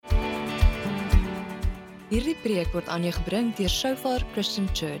Hierdie preek word aan jou gebring deur Shofar Christian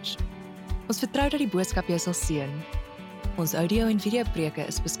Church. Ons vertrou dat die boodskap jou sal seën. Ons audio en video preke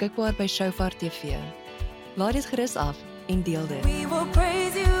is beskikbaar by Shofar TV. Laat dit gerus af en deel dit. We will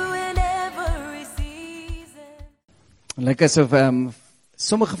praise you in every season. Lyk asof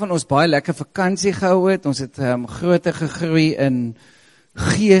sommige van ons baie lekker vakansie gehou het. Ons het groter gegroei in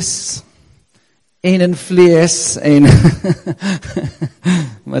gees en in vlees en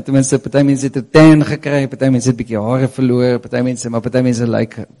maar ten minste party mense het 'n tan gekry, party mense het 'n bietjie hare verloor, party mense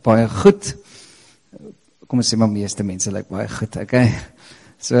lyk baie goed. Kom ons sê maar meeste mense lyk baie goed, okay?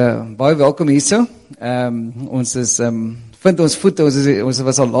 So baie welkom hierso. Ons is vind ons voete, ons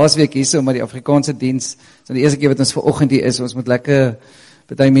was al laasweek hierso, maar die Afrikaanse diens, so die eerste keer wat ons vanoggend hier is, ons moet lekker.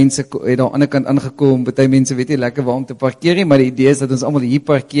 Party mense het daar aan die ander kant aangekom, party mense weet nie lekker waar om te parkeer nie, maar die idee is dat ons almal hier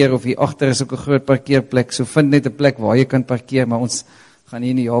parkeer, of hier agter is ook 'n groot parkeerplek, so vind net 'n plek waar jy kan parkeer, maar ons gaan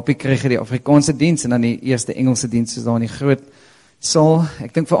hier in die Japie kry die Afrikaanse diens, en dan die eerste Engelse diens, soos daar in die groot saal.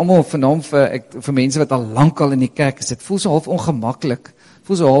 Ek dink vir almal, vanaand vir mense wat al lankal in die kerk is, dit voel so half ongemaklik,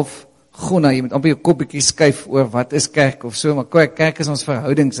 voel so half, jy moet amper jou kop bietjie skuif oor wat is kerk, of so, maar kerk is ons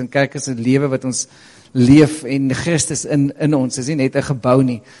verhoudings, en kerk is 'n lewe wat ons leef en Christus in ons, is nie net 'n gebou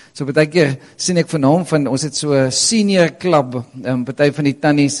nie. So baie keer sien ek vanaand ons het so 'n senior klub, party van die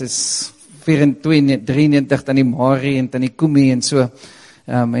tannies is 24, 93, tannie Marie en tannie Kumi en so,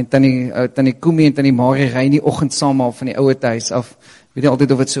 en tannie Kumi en tannie Marie ry in die oggend saam al van die ouer huis af. Ek weet nie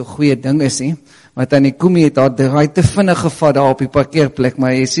altyd of dit so 'n goeie ding is nie, maar tannie Kumi het haar draai te vinnig gevat daar op die parkeerplek,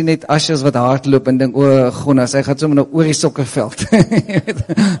 maar jy sien net asjes wat hardloop en dink, o, gonna, sy gaan sommer nou oor die sokkerveld.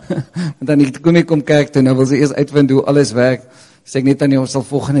 En tannie Kumi kom kerk toe, nou wil sy eers uitvind hoe alles werk. Sê ek net tannie, ons sal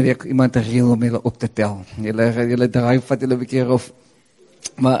volgende week iemand reël om julle op te tel. Julle draai vat julle 'n bietjie rof.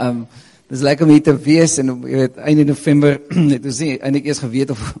 Maar dis lekker om hier te wees, en jy weet, einde November het ons nie eintlik eers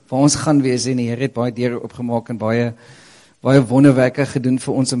geweet of waar ons gaan wees, en die Here het baie deure oopgemaak en baie wonderwerke gedoen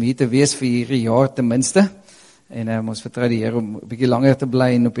vir ons om hier te wees vir hierdie jaar ten minste. En ons vertrou die Here om 'n bietjie langer te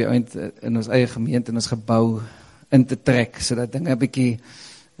bly en op die eind in ons eie gemeente en ons gebou in te trek, sodat dinge 'n bietjie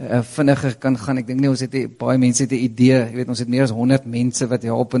vinniger kan gaan. Ek dink nie, ons het baie mense het 'n idee, jy weet, ons het meer as 100 mense wat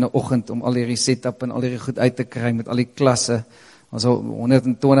help in 'n oggend om al hierdie setup en al hierdie goed uit te kry met al die klasse. Ons het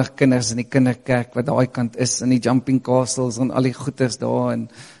 120 kinders in die kinderkerk wat daai kant is, in die jumping castles en al die goeders daar,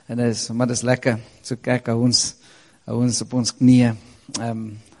 maar dis lekker. So kerk hou ons op ons knieë.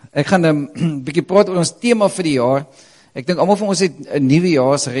 Ek gaan 'n bietjie praat oor ons tema vir die jaar. Ek dink almal van ons het 'n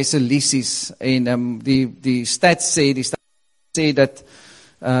nuwejaarsresolusies, en die stats sê dat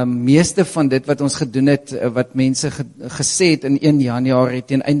meeste van dit wat ons gedoen het, wat mense gesê het in 1 Januarie,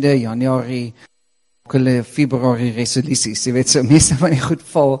 teen einde Januarie, hulle Februarie resolusies, jy weet, so meeste van die goed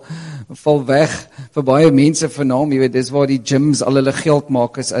val weg vir baie mense vanaand, jy weet, dis waar die gyms al hulle geld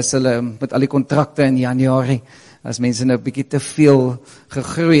maak, as hulle met al die kontrakte in Januarie, as mense nou 'n bietjie te veel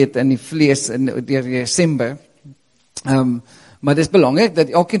gegroei het in die vlees deur Desember. Maar dit is belangrik dat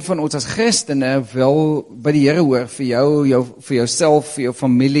elkeen van ons as Christene wel by die Here hoor, vir jouself, vir jou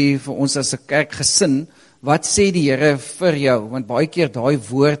familie, vir ons as 'n kerkgesin. Wat sê die Here vir jou? Want baie keer daai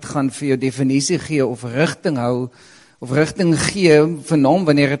woord gaan vir jou definisie gee of rigting gee, vanaand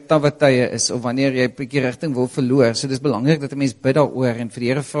wanneer dit tawatye is, of wanneer jy 'n bietjie rigting wil verloor. So dis belangrik dat 'n mens bid daaroor en vir die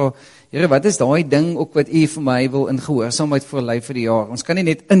Here vra, Here, wat is daai ding ook wat U vir my wil in gehoorsaamheid voorlei vir die jaar? Ons kan nie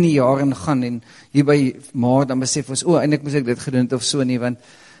net in die jaar ingaan en hier by Maart dan besef ons, eintlik moet ek dit gedoen het of so nie, want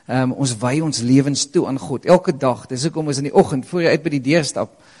ons wy ons lewens toe aan God, elke dag. Dis hoekom ons in die oggend, voor jy uit by die deur stap,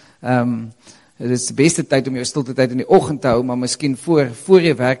 dit is die beste tyd om jou stilte tyd in die oggend te hou, maar miskien voor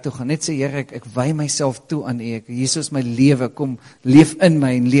jy werk toe gaan, net sê, Here, ek wy myself toe aan U, Jesus my lewe, kom, leef in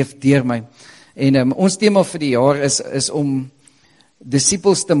my en leef deur my. En ons tema vir die jaar is om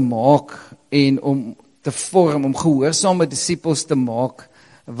disippels te maak, en om te vorm, om gehoorsame disippels te maak,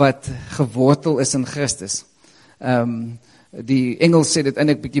 wat gewortel is in Christus. Die Engels sê dit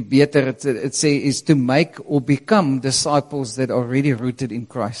eintlik bietjie beter, it sê is to make or become disciples that are already rooted in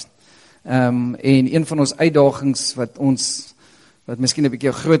Christ. En een van ons uitdagings wat miskien 'n bietjie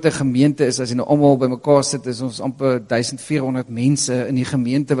 'n groter gemeente is, as jy nou almal bymekaar sit, is ons amper 1400 mense in die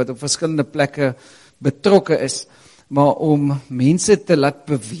gemeente wat op verskillende plekke betrokke is, maar om mense te laat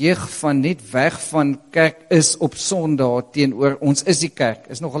beweeg van net weg van kerk is op Sondag teenoor ons is die kerk,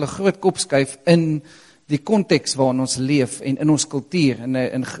 is nogal 'n groot kopskuif in die konteks waarin ons leef en in ons kultuur.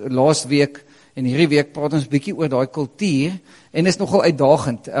 En laas week en hierdie week praat ons 'n bietjie oor daai kultuur, en is nogal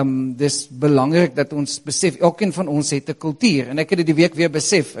uitdagend. Dis belangrik dat ons besef, elkeen van ons het 'n kultuur, en ek het dit die week weer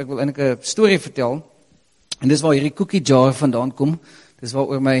besef. Ek wil eintlik 'n storie vertel, en dis waar hierdie cookie jar vandaan kom. Dis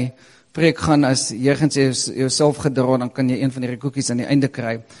waaroor my preek gaan, as jeggens jouself gedra, dan kan jy een van hierdie koekies aan die einde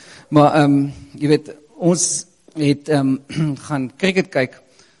kry. Maar jy weet, ons het gaan cricket kyk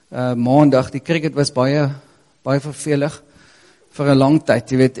maandag. Die cricket was baie vervelig vir 'n lang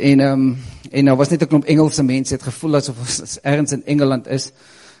tyd, jy weet, en daar was net 'n klomp Engelse mense, het gevoel asof ons ergens in Engeland is.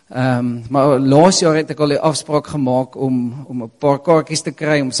 Maar laas jaar het ek al 'n afspraak gemaak om 'n paar kaartjies te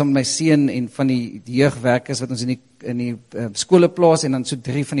kry om saam met my seun en van die jeugwerkers wat ons in die skole plaas en dan so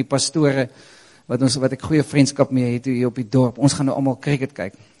 3 van die pastore wat ek goeie vriendskap mee het hier op die dorp. Ons gaan nou almal cricket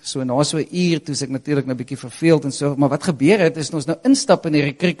kyk. So na so 'n uur toe is ek natuurlik nou 'n bietjie verveeld en so, maar wat gebeur het is ons nou instap in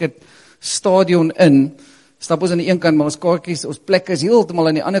hierdie cricket stadion in. Stap ons aan die een kant, maar ons kaartjies, ons plekke is heeltemal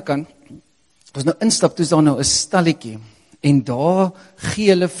aan die ander kant. Ons nou instap, toe is daar nou 'n stalletjie en daar gee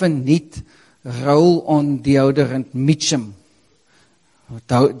hulle verniet roll-on deodorant Mitchum.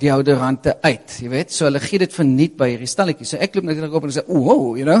 Deodorante uit, jy weet, so hulle gee dit verniet by hierdie stalletjie. So ek loop natuurlik op en sê,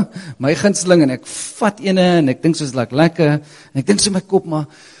 wow, you know, my gunsteling, en ek vat ene en ek dink soos lekker, en ek dink so in my kop, maar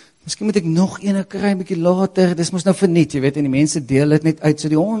miskien moet ek nog ene kry, 'n bietjie later, dis mos nou verniet, jy weet, en die mense deel dit net uit, so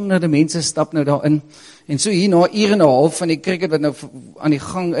die honderde mense stap nou daarin, en so hier na 1 uur en 'n half van die cricket wat nou aan die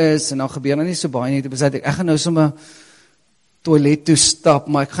gang is, en dan gebeur nou nie so baie nie, toe besluit ek gaan nou sommer toilet toe stap,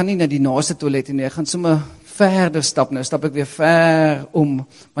 maar ek gaan nie na die naaste toilet nie, ek gaan sommer verder stap, nou stap ek weer ver om,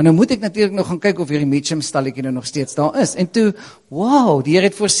 maar nou moet ek natuurlik nog gaan kyk of hierdie Mitchum stalletjie nou nog steeds daar is, en toe, wow, die Here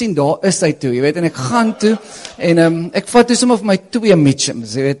het voorsien, daar is hy toe, jy weet, en ek gaan toe, en ek vat toe sommer vir my 2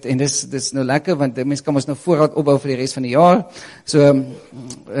 Mitchums, jy weet, en dis nou lekker, want die mens kan ons nou voorraad opbou vir die res van die jaar, so,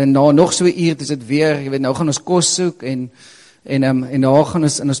 en nou nog so 1 uur, is dit weer, jy weet, nou gaan ons kos soek, en nou gaan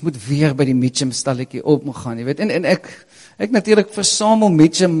ons moet weer by die Mitchum stalletjie opgaan, jy weet, en ek natuurlik versamel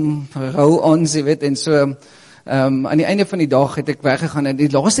Mitchum roll-ons, jy weet, en so, aan die einde van die dag het ek weggegaan, en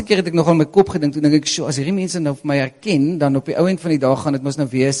die laaste keer het ek nog aan my kop gedink, toe dink ek, as hierdie mense nou vir my herken, dan op die ou end van die dag gaan het mos nou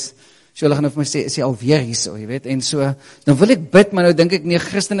wees, so hulle gaan nou vir my sê, is jy alweer hier so, jy weet, en so, dan wil ek bid, maar nou dink ek, nee,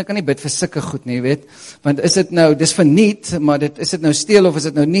 Christene kan nie bid vir sulke goed nie, jy weet, want is dit nou, dis verniet, maar is dit nou steel, of is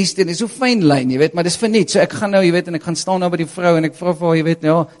dit nou nie steel, dis so fyn lyn, jy weet, maar dis verniet, so ek gaan nou, jy weet, en ek gaan staan nou by die vrou, en ek vra vir haar, jy weet,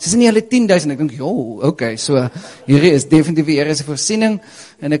 ja, sy is nie hulle 10,000, ek dink, okay, so, hierdie is definitief die Here se voorsiening,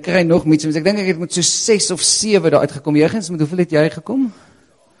 en ek kry nog iets, ek dink ek het met so 6 of 7 daar uitgekom, Jurgens, met hoeveel het jy gekom?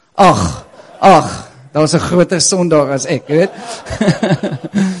 8, daar was 'n groter sondaar as ek, weet.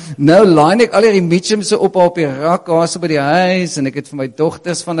 Nou line ek al hierdie Mitchum so op die rak, so by die huis, en ek het vir my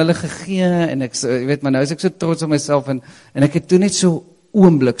dogters van hulle gegee, en ek, jy weet, maar nou is ek so trots op myself, en ek het toe net so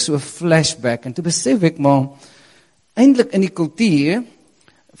oomblik, so 'n flashback, en toe besef ek, maar, eintlik in die kultuur,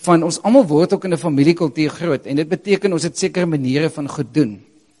 van ons almal word ook in 'n familiekultuur groot, en dit beteken ons het sekere maniere van goed doen.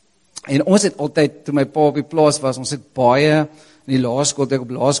 En ons het altyd, toe my pa op die plaas was, ons het baie, in die laerskool, toe ek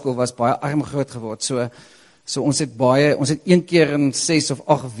op laerskool was, baie arm groot geword, so ons het 1 keer in 6 of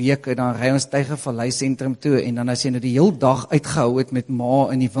 8 weke, dan ry ons Tygervallei sentrum toe, en dan as jy nou die heel dag uitgehou het met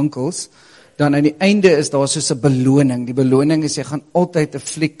ma in die winkels, dan aan die einde is daar soos 'n beloning, die beloning is, jy gaan altyd 'n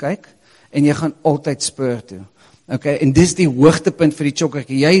fliek kyk, en jy gaan altyd Spur toe. Okay, en dis die hoogtepunt vir die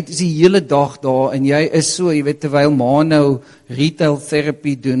chokkertjie. Jy is die hele dag daar en jy is so, jy weet, terwyl ma nou retail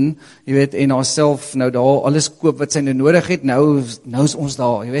therapy doen, jy weet, en haarself nou daar alles koop wat sy nou nodig het, nou is ons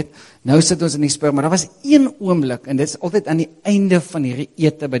daar, jy weet. Nou sit ons in die Spur, maar daar was 1 oomblik en dit is altyd aan die einde van hierdie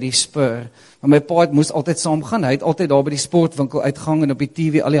ete by die Spur. Maar my pa moes altyd saam gaan. Hy het altyd daar by die sportwinkel uitgang en op die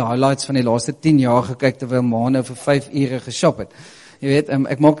TV al die highlights van die laaste 10 jaar gekyk terwyl ma nou vir 5 ure geshop het. Jy weet,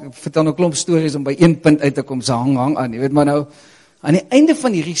 ek vertel nou klomp stories om by 1 punt uit te kom, so hang aan, jy weet, maar nou, aan die einde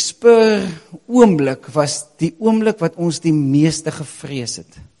van hierdie Spur oomblik, was die oomblik wat ons die meeste gevrees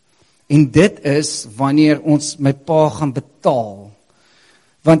het. En dit is, wanneer ons my pa gaan betaal.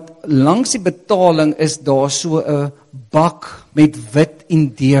 Want langs die betaling is daar so 'n bak met wit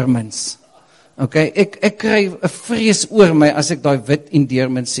endearments. Okay, ek kry 'n vrees oor my, as ek daai wit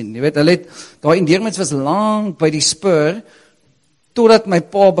endearments sien, jy weet, daai endearments was lank by die Spur, totdat my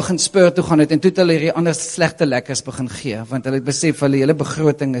pa begin Spur toe gaan het, en toe het hulle hierdie ander slegte lekkers begin gee, want hulle het besef, hulle hele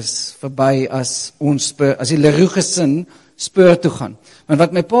begroting is verby as ons Spur, as die Leroux gesin Spur toe gaan. Want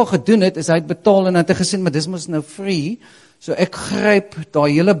wat my pa gedoen het, is hy het betaal en hy het gesien, maar dis mos nou free, so ek gryp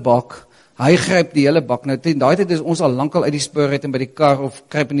daai hele bak, hy gryp die hele bak, nou daai tyd is ons al lankal uit die Spur uit en by die kar, of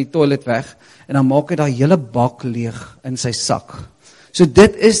gryp in die toilet weg, en dan maak hy daai hele bak leeg in sy sak. So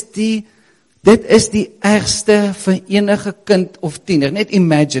dit is die ergste vir enige kind of tiener. Net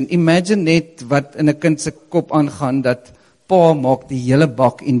imagine net wat in 'n kind se kop aangaan, dat pa maak die hele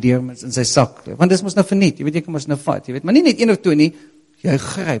bak endearments in sy sak. Want dis mos nou verniet, jy weet, jy kan mos nou vat, jy weet, maar nie net 1 of 2 nie, jy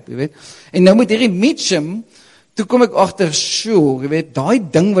gryp, jy weet. En nou met hierdie Mitchum, toe kom ek agter, sure, jy weet, daai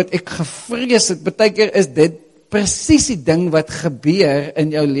ding wat ek gevrees het, baie keer is dit presies die ding wat gebeur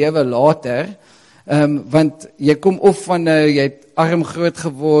in jou lewe later. Want jy kom of van jy het arm groot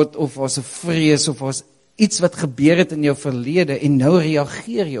geword, of was 'n vrees, of was iets wat gebeur het in jou verlede en nou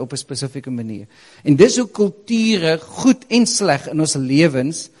reageer jy op 'n spesifieke manier. En dis hoe kulture goed en sleg in ons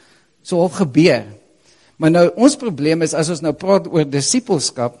lewens so half gebeur. Maar nou ons probleem is as ons nou praat oor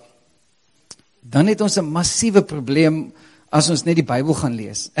disippelskap, dan het ons 'n massiewe probleem as ons net die Bybel gaan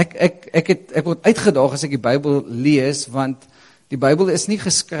lees. Ek word uitgedaag as ek die Bybel lees, want die Bybel is nie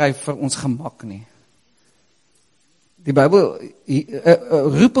geskryf vir ons gemak nie. Die Bybel,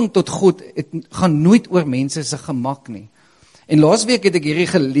 roeping tot God, gaan nooit oor mense se gemak nie. En laasweek het ek hierdie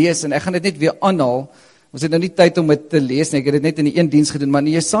gelees, en ek gaan dit net weer aanhaal. Ons het nou nie tyd om dit te lees nie, ek het dit net in die een diens gedoen, maar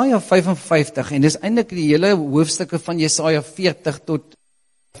in Jesaja 55, en dis eintlik die hele hoofstukke van Jesaja 40 tot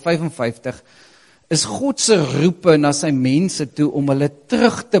 55, is God se roepe na sy mense toe om hulle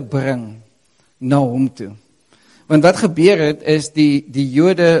terug te bring na hom toe. Want wat gebeur het is die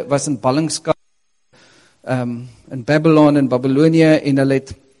Jode was in ballingskap in Babylon en Babylonie en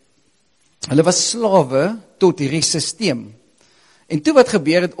hulle was slawe tot hierdie stelsel. En toe wat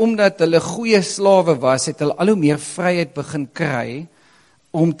gebeur het, omdat hulle goeie slawe was, het hulle al hoe meer vryheid begin kry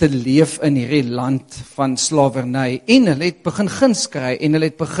om te leef in hierdie land van slawerny en hulle het begin guns kry en hulle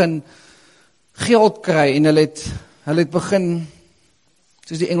het begin geld kry en hulle het begin,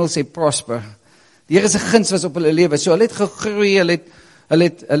 soos die Engels sê, prosper. Die Here se guns was op hulle lewe. So hulle het gegroei,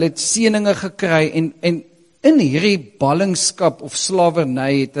 hulle het seëninge gekry en in hierdie ballingskap of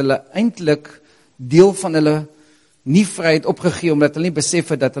slawerny het hulle eintlik deel van hulle nie vryheid opgegee omdat hulle nie besef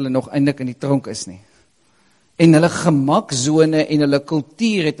het dat hulle nog eintlik in die tronk is nie. En hulle gemaksone en hulle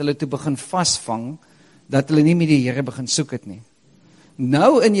kultuur het hulle toe begin vasvang dat hulle nie meer die Here begin soek het nie.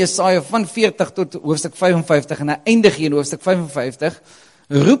 Nou in Jesaja van 40 tot hoofstuk 55 en hy eindig hier in hoofstuk 55,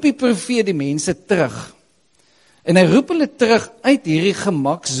 roep die profeet die mense terug. En hy roep hulle terug uit hierdie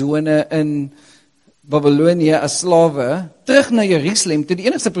gemaksone in Babylonie as slawe, terug na Jerusalem. Toe die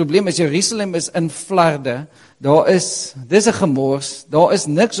enigste probleem is, Jerusalem is in flarde, dis 'n gemors, daar is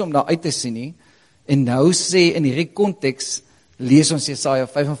niks om daar uit te sien nie. En nou sê in hierdie konteks, lees ons Jesaja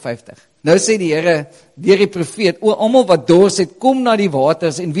 55. Nou sê die Here, deur die profeet, almal wat dors het, kom na die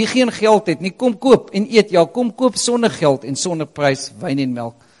waters, en wie geen geld het nie, kom koop en eet, ja, kom koop sonder geld en sonder prys wyn en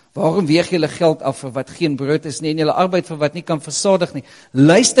melk. Waarom weeg julle geld af vir wat geen brood is nie, en julle arbeid vir wat nie kan versadig nie?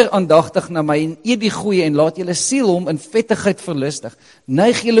 Luister aandagtig na my en eet die goeie, en laat julle siel hom in vettigheid verlustig.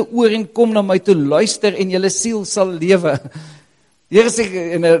 Neig julle oor en kom na my toe, luister en julle siel sal lewe. Die Here sê,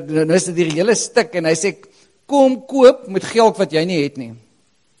 en nou is dit hier hele stuk, en hy sê, kom koop met geld wat jy nie het nie.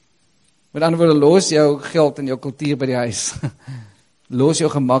 Met ander woorde, los jou geld en jou kultuur by die huis. Los jou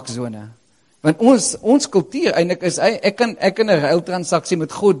gemaksone. Want ons kultuur eintlik is, ek kan 'n ruiltransaksie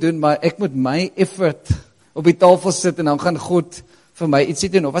met God doen, maar ek moet my effort op die tafel sit en dan gaan God vir my ietsie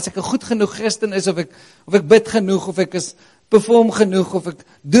doen. Of as ek 'n goed genoeg Christen is, of ek bid genoeg, of ek is perform genoeg, of ek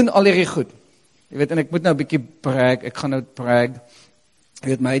doen al hierdie goed. Jy weet, en ek moet nou 'n bietjie brag, ek gaan nou brag. Jy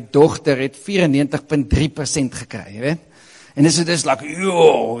weet, my dogter het 94.3% gekry, jy weet. En dis like,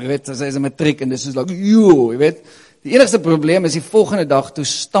 jy weet, sy is 'n matriek en dis like, jy weet. Die enigste probleem is die volgende dag toe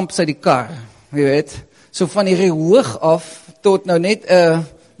stamp sy die kar, jy weet. So van hierdie hoog af tot nou net 'n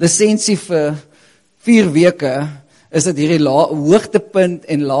lisensie vir 4 weke is dit hierdie hoogtepunt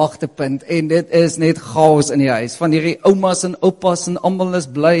en laagtepunt en dit is net chaos in die huis. Van hierdie oumas en oupas en almal is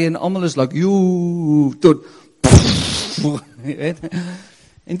bly en almal is like, tot jy weet.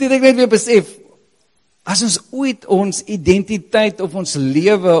 En dit ek net weer besef, as ons ooit ons identiteit of ons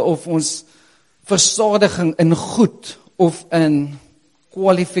lewe of ons versadiging in goed of in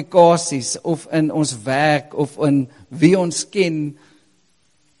kwalifikasies of in ons werk of in wie ons ken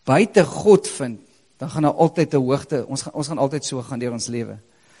buite God vind, dan gaan daar altyd 'n hoogte, ons gaan altyd so gaan deur ons lewe.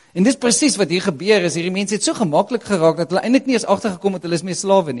 En dis presies wat hier gebeur is, hierdie mense het so gemaklik geraak dat hulle eintlik nie eens agtergekom het hulle is meer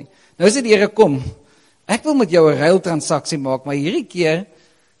slawe nie. Nou sê die Here, kom, ek wil met jou 'n ruiltransaksie maak, maar hierdie keer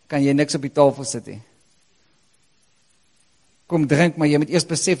kan jy niks op die tafel sit nie. Kom drink, maar jy moet eers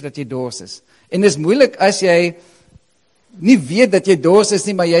besef dat jy dors is. En dis moeilik as jy nie weet dat jy dors is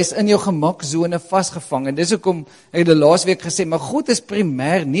nie, maar jy's in jou gemaksone vasgevang. En dis hoekom ek het laasweek gesê, maar God is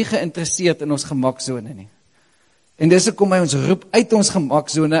primêr nie geïnteresseerd in ons gemaksone nie. En dis hoekom hy ons roep uit ons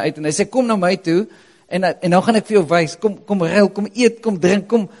gemaksone uit en hy sê kom na my toe en nou gaan ek vir jou wys. Kom ruil, kom eet, kom drink,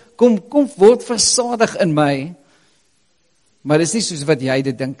 kom word versadig in my. Maar dis nie soos wat jy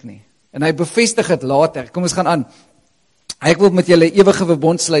dit dink nie. En hy bevestig dit later. Kom ons gaan aan. Ek wil met julle ewige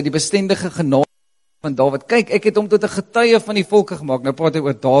verbond sluit, die bestendige genade van Dawid. Kyk, ek het hom tot 'n getuie van die volke gemaak. Nou praat hy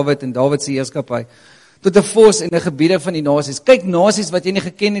oor Dawid en Dawid se heerskappy. Tot 'n vos en 'n gebieder van die nasies. Kyk, nasies wat jy nie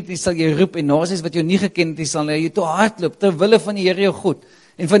geken het nie, sal jy roep en nasies wat jy nie geken het nie, sal jy toe hardloop ter wille van die Here jou God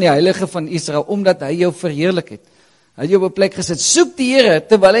en van die Heilige van Israel, omdat hy jou verheerlik het. Hy het jou op 'n plek gesit, soek die Here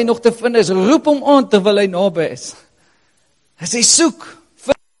terwyl hy nog te vind is, roep hom aan terwyl hy naby is. Hy sê soek,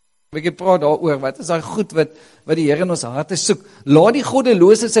 ek praat daaroor, wat is daai goed wat die Here in ons harte soek? Laat die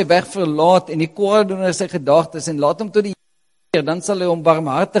goddelose sy weg verlaat en die kwaadoener sy gedagtes en laat hom tot die Here, dan sal hy hom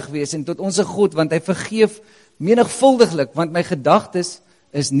barmhartig wees en tot onze God, want hy vergeef menigvuldiglik, want my gedagtes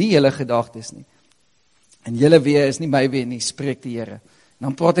is nie julle gedagtes nie. En julle weë is nie my weë nie, spreek die Here. En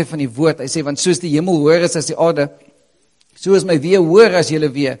dan praat hy van die woord, hy sê, want soos die hemel hoër is as die aarde, so is my weë hoër as julle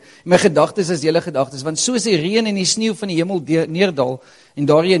weë, en my gedagtes is julle gedagtes, want soos die reën en die sneeu van die hemel neerdal, en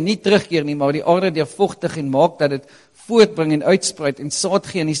daarheen nie terugkeer nie, maar die aarde deurvogtig en maak dat dit voortbring en uitspruit, en saad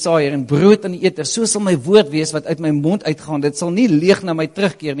gee aan die saaier, en brood aan die eter, so sal my woord wees wat uit my mond uitgaan, dit sal nie leeg na my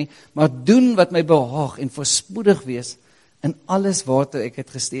terugkeer nie, maar doen wat my behaag, en voorspoedig wees, in alles waartoe ek het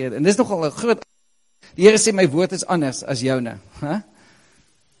gestuur. En dis nogal 'n groot, die Here sê, my woord is anders as joune,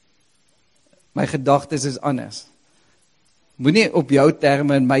 my gedagtes is anders. Moenie op jou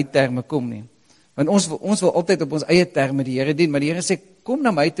terme en my terme kom nie. Want ons wil altyd op ons eie terme die Here dien, maar die Here sê, kom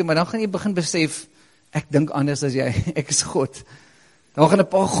na my toe, maar dan gaan jy begin besef, ek dink anders as jy, ek is God. Daar gaan 'n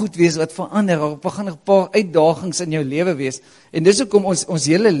paar goed wees wat verander, daar gaan 'n paar uitdagings in jou lewe wees. En dis hoekom ons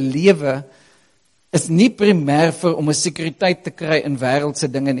hele lewe is nie primêr vir om 'n sekuriteit te kry in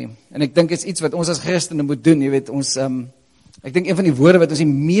wêreldse dinge nie. En ek dink is iets wat ons as Christene moet doen, jy weet, ek dink een van die woorde wat ons die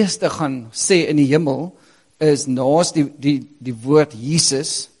meeste gaan sê in die hemel, is naas die woord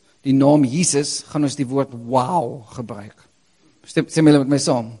Jesus, die naam Jesus, gaan ons die woord wow gebruik. Stem julle met my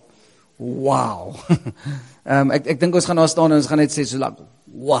saam? Wow. Ek dink ons gaan daar staan en ons gaan net sê so like,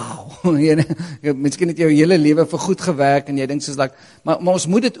 wow. Miskien het jou hele lewe vir goed gewerk en jy dink soos like, maar ons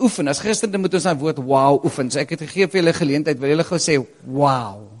moet dit oefen. As Christene moet ons daai woord wow oefen. So ek het gegee vir julle geleentheid, wil julle gou sê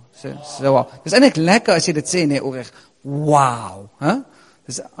wow. So wow. Dis eintlik lekker as jy dit sê, nee, oorreg. Wow.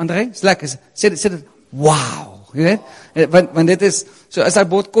 Dis André, is lekker. Sê dit wow, jy weet? Want dit is, so as hy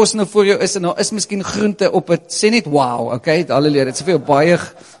bord kos nou voor jou is, en nou is miskien groente op het, sê net wow, okay, halleluja, dit sê vir jou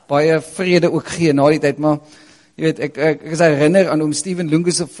baie vrede ook gee na die tyd, maar, jy weet, ek is herinner aan oom Steven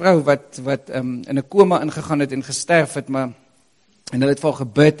Lungu se vrou, wat in 'n koma ingegaan het en gesterf het, maar, en hulle het vir haar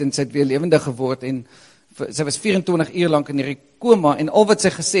gebid, en sy het weer lewendig geword, en sy was 24 uur lang in die koma, en al wat sy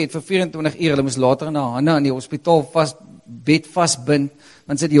gesê het vir 24 uur, hulle moes later in haar hande in die hospitaal bed vastbind,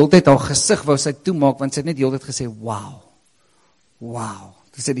 want sy het die hele tyd haar gesig wou sy toemaak, want sy het net die hele tyd gesê, wow,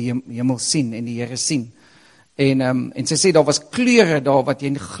 toe sy die hemel sien, en die Here sien, en sy sê, daar was kleure daar, wat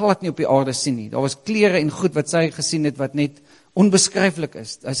jy glad nie op die aarde sien nie, daar was kleure en goed, wat sy gesien het, wat net onbeskryflik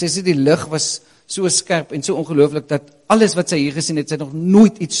is, sy sê, die lig was so skerp, en so ongelooflik, dat alles wat sy hier gesien het, sy het nog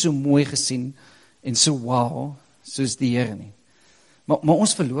nooit iets so mooi gesien, en so wow, soos die Here nie, maar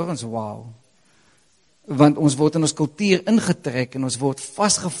ons verloor ons wow, want ons word in ons kultuur ingetrek en ons word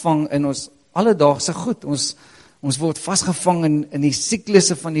vasgevang in ons alledaagse goed. Ons word vasgevang in die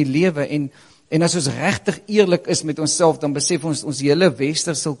siklusse van die lewe en as ons regtig eerlik is met onsself, dan besef ons hele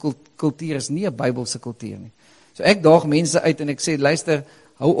westerse kultuur is nie 'n Bybelse kultuur nie. So ek daag mense uit en ek sê, luister,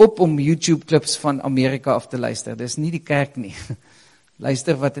 hou op om YouTube klips van Amerika af te luister. Dis nie die kerk nie.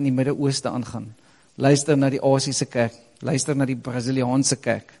 Luister wat in die Midde-Ooste aangaan. Luister na die Asiëse kerk. Luister na die Brasiliaanse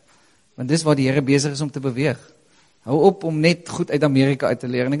kerk. Want dis waar die Here besig is om te beweeg. Hou op om net goed uit Amerika uit te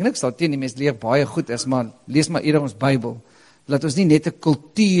leer. En ek niks daarteen, die mens leer baie goed is, maar lees maar eerder ons Bybel. Laat ons nie net 'n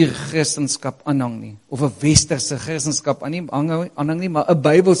kultuur-Christendom aanhang nie, of 'n westerse Christendom aanhang nie, maar 'n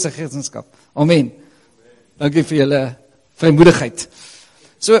Bybelse Christendom. Amen. Dankie vir julle vrymoedigheid.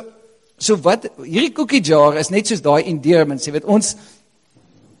 So wat, hierdie cookie jar is net soos daai endearment, jy weet,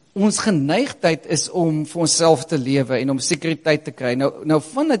 ons geneigtheid is om vir onsself te lewe en om sekuriteit te kry. Nou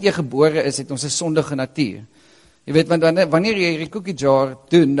vandat jy gebore is, het ons 'n sondige natuur. Jy weet, want wanneer jy hierdie cookie jar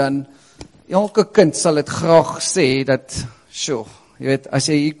doen, dan elke kind sal dit graag sê dat, sjoe, jy weet, as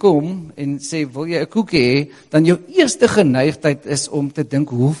jy hier kom en sê, wil jy 'n koekie hê, dan jou eerste geneigtheid is om te dink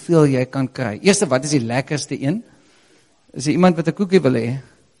hoeveel jy kan kry. Eerste, wat is die lekkerste een? Is daar iemand wat 'n koekie wil hê?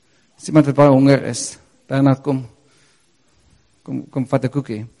 Is iemand wat baie honger is? Bernard, kom vat 'n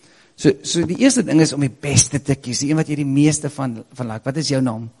koekie. So die eerste ding is om die beste te kies, die een wat jy die meeste van like. Wat is jou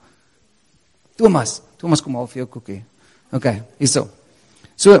naam? Thomas, kom al vir jou koekie. Okay, hierso.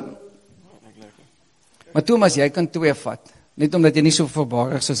 So, maar Thomas, jy kan 2 vat, net omdat jy nie so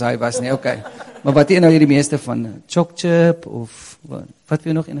voorbarig soos hy was nie, okay. Maar wat een nou jy die meeste van? Choc chip, of wat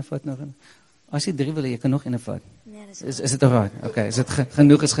wil jy nog in 'n vat nog? As jy 3 wil, jy kan nog in 'n vat. Is dit alright? Okay, is dit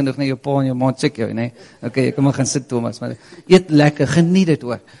genoeg is genoeg, nee, jou pa en jou ma check jou, nee? Okay, jy kan maar gaan sit, Thomas, maar eet lekker, geniet dit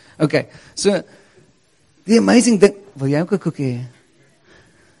hoor. Okay, so, die amazing ding, wil jy ook 'n koekie hê?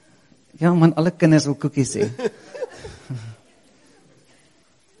 Ja man, alle kinders wil koekies hê.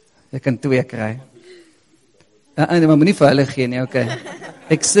 Jy kan 2 kry. Nee, maar moenie vir hulle gee nie, okay.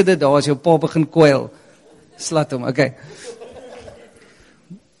 Ek sit dit daar as jou pa begin kwyl. Slat hom, okay.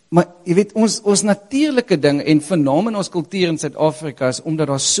 Maar jy weet, ons natuurlike ding en vernaam in ons kultuur in Suid-Afrika is omdat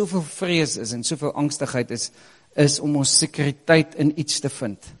daar soveel vrees is en soveel angstigheid is om ons sekuriteit in iets te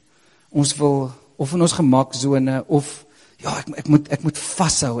vind. Ons wil of in ons gemaksone of ja, ek moet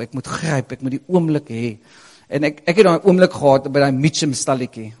vashou, ek moet gryp, ek moet die oomblik hê. En ek het daai oomblik gehad by daai Mitchum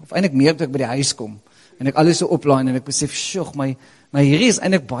stalletjie, of eintlik meer toe ek by die huis kom en ek alles so oplaai en ek besef, "Sjoe, maar hierdie is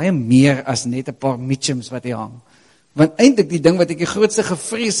eintlik baie meer as net 'n paar Mitchums wat hier hang." Want eintlik die ding wat ek die grootste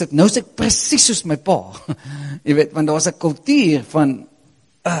gevrees het, nou is ek presies soos my pa. Jy weet, want daar's 'n kultuur van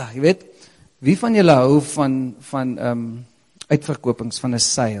jy weet, wie van julle hou van uitverkopings van 'n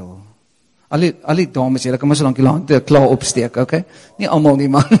seil? Al die dames, julle kan maar so lank die hande klaar opsteek, okay? Nie almal nie,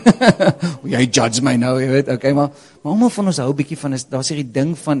 man. Jy judge my nou, jy weet, okay, maar almal van ons hou 'n bietjie van daar's hierdie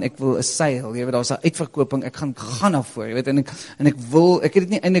ding van ek wil 'n seil, jy weet, daar's 'n uitverkoping, ek gaan daarvoor, jy weet, en ek het dit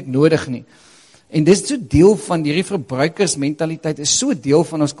nie eintlik nodig nie. En dis so deel van hierdie verbruikersmentaliteit is so deel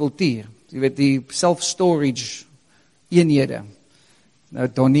van ons kultuur. Jy weet, die self-storage eenhede. Nou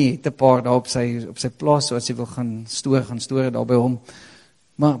Donnie het 'n paar daar op sy plaas, so as hy wil gaan stoor daar by hom.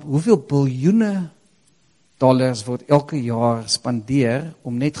 Maar hoeveel biljoene dollars word elke jaar spandeer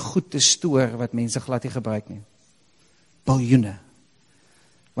om net goed te stoor wat mense glad nie gebruik nie? Biljoene.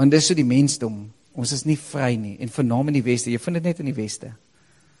 Want dis so die mensdom. Ons is nie vry nie. En vernaam in die Weste, jy vind dit net in die Weste.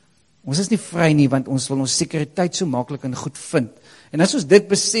 Ons is nie vry nie, want ons wil ons sekuriteit so maklik en goed vind. En as ons dit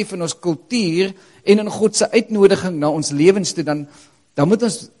besef in ons kultuur en in God se uitnodiging na ons lewens toe, dan moet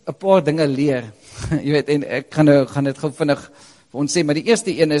ons 'n paar dinge leer. Jy weet, en ek gaan dit gou vinnig vir ons sê, maar die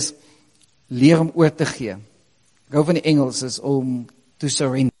eerste een is, leer om oor te gee. Ek hou van die Engels is om to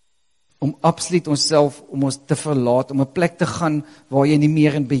surrender. Om absoluut onsself, om ons te verlaat, om 'n plek te gaan waar jy nie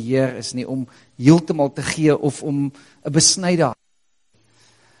meer in beheer is nie, om heeltemal te gee of om 'n besnyde hart.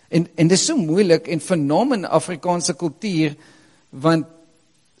 En dit is so moeilik en vernaam in Afrikaanse kultuur, want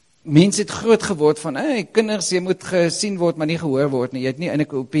mense het groot geword van, kinders, jy moet gesien word, maar nie gehoor word nie, jy het nie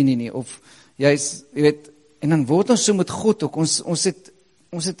eintlik 'n opinie nie, of jy weet, en dan word ons so met God ook, ons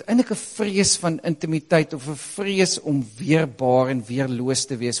het eintlik 'n vrees van intimiteit, of 'n vrees om weerbaar en weerloos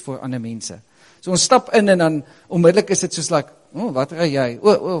te wees voor ander mense. So ons stap in en dan onmiddellik is dit soos like, wat ry jy?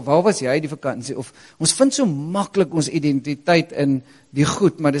 Waar was jy die vakansie? Of ons vind so maklik ons identiteit in die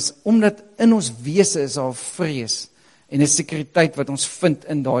goed, maar dis omdat in ons wese is daar vrees en 'n sekuriteit wat ons vind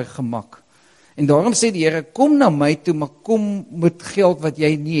in daai gemak. En daarom sê die Here, kom na my toe, maar kom met geld wat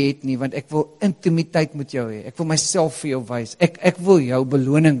jy nie het nie, want ek wil intimiteit met jou hê. Ek wil myself vir jou wys. Ek wil jou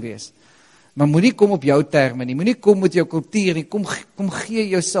beloning wees. Maar moenie kom op jou terme nie, moenie kom met jou kultuur nie, kom gee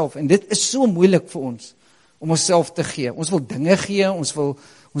jouself. En dit is so moeilik vir ons om onsself te gee. Ons wil dinge gee, ons wil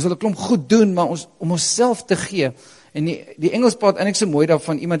 'n klomp goed doen, maar om onsself te gee. En die Engels praat eintlik so mooi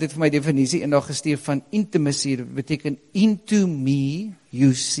daarvan, iemand het vir my definisie eendag gestuur van intimacy, dit beteken into me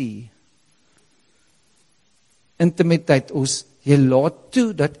you see. Intimiteit, jy laat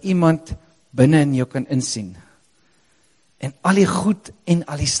toe dat iemand binne in jou kan insien. En al die goed en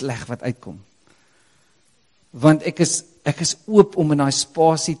al die sleg wat uitkom. Want ek is oop om in daai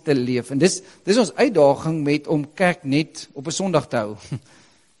spasie te leef. En dis ons uitdaging met om kerk net op 'n Sondag te hou.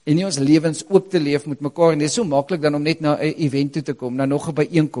 En nie ons lewens oop te leef met mekaar. En dit is so maklik dan om net na 'n event toe te kom, na nog 'n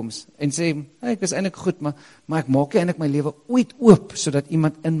byeenkoms en sê, ek is eintlik goed, maar ek maak eintlik my lewe ooit oop sodat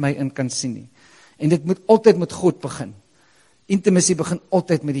iemand in my in kan sien nie. En dit moet altyd met God begin. Intimacy begin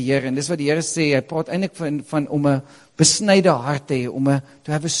altyd met die Here. En dis wat die Here sê, hy praat eintlik van om 'n besnyde hart te hê,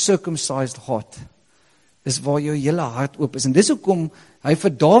 to have a circumcised heart. Dis waar jou hele hart oop is. En dis hoekom hy vir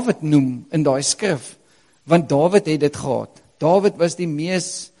Dawid noem in daai skrif, want Dawid het dit gehad. Dawid was die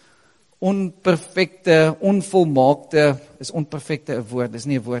mees onperfekte, onvolmaakte, is onperfekte 'n woord, dis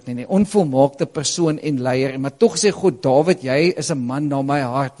nie 'n woord nie, onvolmaakte persoon en leier, maar tog sê God, Dawid, jy is 'n man na my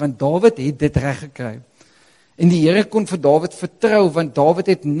hart, want Dawid het dit reg gekry. En die Here kon vir Dawid vertrou, want Dawid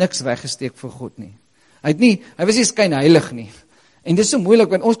het niks weggesteek vir God nie. Hy was nie skynheilig nie. En dit is so moeilik,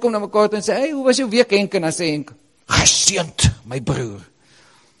 want ons kom na mekaar toe en sê, hoe was jou week, Henk? En dan sê Henk, geseënd, my broer.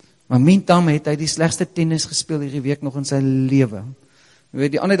 Maar meantime het hy die slegste tennis gespeel hierdie week nog in sy lewe. Jy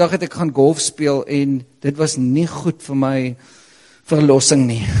weet, die ander dag het ek gaan golf speel en dit was nie goed vir my verlossing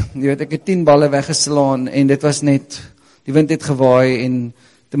nie. Jy weet, ek het 10 balle weggeslaan en dit was net, die wind het gewaai en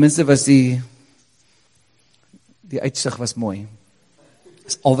ten minste was die uitsig was mooi.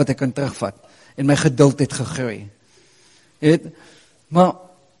 Dis al wat ek kan terugvat. En my geduld het gegroei. Jy weet, maar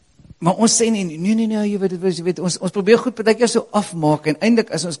ons sê nie, jy weet, ons probeer goed partykeer so afmaak en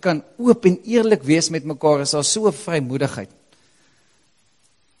eintlik as ons kan oop en eerlik wees met mekaar, is daar so 'n vrymoedigheid. En dit is so moeilik, want ons kom na mekaar toe en sê, hoe was jou week, Henk? En dan sê Henk, geseënd, my broer. Maar meantime het hy die slegste tennis gespeel hierdie week nog in sy lewe. Jy weet, die ander dag het ek gaan golf speel en dit was nie, die wind het gewaai en dit was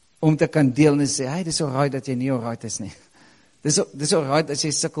net, die wind het gewaai en ten minste was die uitsig was mooi. om te kan deel en sê, hey, dis alright dat jy nie alright is nie. Dis alright as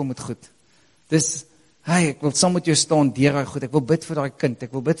jy sukkel met goed. Hey, ek wil saam met jou staan deur daai goed. Ek wil bid vir daai kind.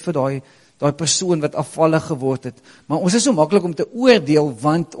 Ek wil bid vir daai persoon wat afvallig geword het. Maar ons is so maklik om te oordeel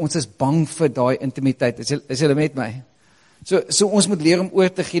want ons is bang vir daai intimiteit. Is julle met my? So ons moet leer om oor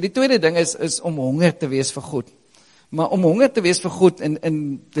te gee. Die tweede ding is om honger te wees vir God. Maar om honger te wees vir God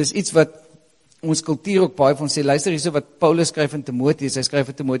en dis iets wat ons kultuur ook baie van sê. Luister hierso wat Paulus skryf in Timoteus. Hy skryf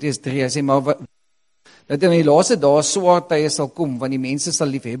in Timoteus 3. Hy sê maar dat in die laaste dae swaar tye sal kom want die mense sal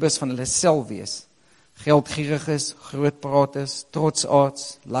liefhebbers van hulle self wees. Geldgieriges, grootpraters,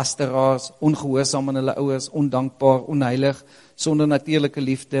 trotsaards, lasteraars, ongehoorsaam aan hulle ouers, ondankbaar, onheilig, sonder natuurlike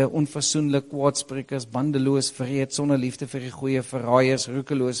liefde, onversoenlik, kwaadsprekers, bandeloos, wreed, sonder liefde vir die goeie, verraaiers,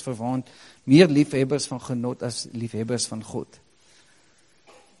 roekeloos, verwaand, meer liefhebbers van genot as liefhebbers van God.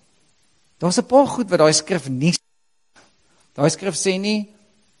 Daar's 'n paar goed wat daai skrif nie. Daai skrif sê nie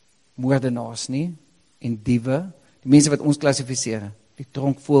moordenaars nie en diewe, die mense wat ons klassifiseer, die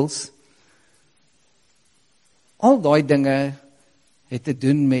tronkvoëls. Al daai dinge het te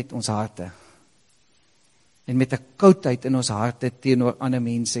doen met ons harte. En met 'n koudheid in ons harte teenoor ander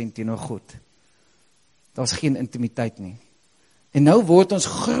mense en teenoor God. Daar's geen intimiteit nie. En nou word ons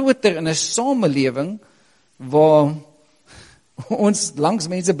groter in 'n samelewing waar ons langs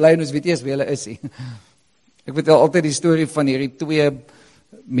mense bly en ons weet nie eens wie hulle is nie. Ek vertel altyd die storie van hierdie twee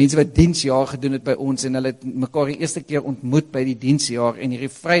mense wat diensjaar gedoen het by ons en hulle het mekaar die eerste keer ontmoet by die diensjaar en hierdie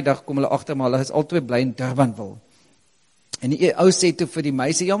Vrydag kom hulle agter maar hulle is albei bly in Durbanville. En die ou sê toe vir die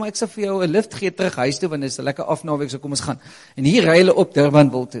meisie, ja maar ek sal vir jou 'n lift gee terug huis toe want dit is 'n lekker afnaweek so kom ons gaan. En hier ry hulle op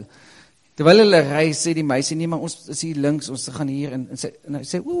Durbanville toe. Terwyl hulle ry sê die meisie nee maar ons is hier links, ons gaan hier en hy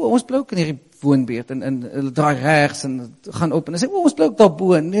sê ons bly ook in hierdie woonbuurt en hulle draai regs en gaan op en hy sê ons bly ook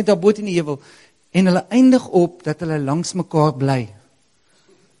daarbo, net daarbo in die heuwel. En hulle eindig op dat hulle langs mekaar bly.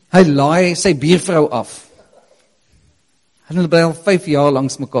 Hy laai sy buurvrou af. En hulle bly al 5 jaar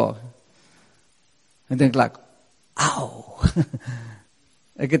langs mekaar. En dink like, au.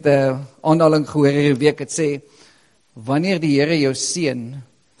 Ek het 'n aanhaling gehoor hierdie week, het sê, wanneer die Here jou seën,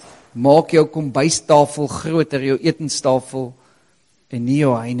 maak jou kombuistafel groter, jou etenstafel, en nie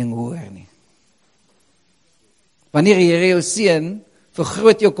jou heining hoër nie. Wanneer die Here jou seën,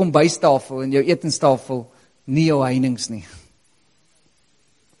 vergroot jou kombuistafel en jou etenstafel, nie jou heinings nie.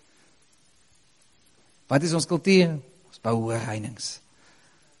 Wat is ons kultuur? Ons bou hoër heinings.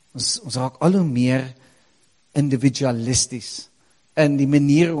 Ons raak al hoe meer individualisties in die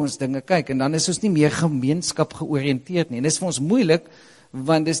manier hoe ons dinge kyk en dan is ons nie meer gemeenskap georiënteerd nie. En dit is vir ons moeilik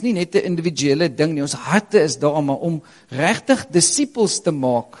want dit is nie net 'n individuele ding nie. Ons harte is daar maar om regtig disippels te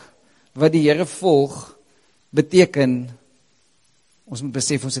maak wat die Here volg beteken ons moet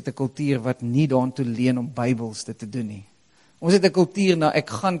besef ons het 'n kultuur wat nie daartoe leen om Bybels te doen nie. Ons het 'n kultuur na ek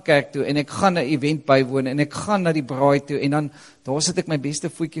gaan kerk toe en ek gaan 'n event bywoon en ek gaan na die braai toe en dan daar sit ek my beste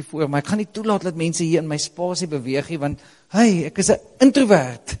voetjie voor, maar ek gaan nie toelaat dat mense hier in my spasie beweeg nie want hey, ek is 'n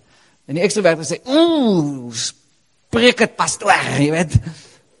introvert. En die ekstrovert sê, spreek het pastoor, jy weet.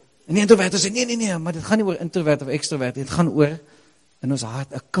 En die introvert sê nee, maar dit gaan nie oor introvert of ekstrovert, dit gaan oor in ons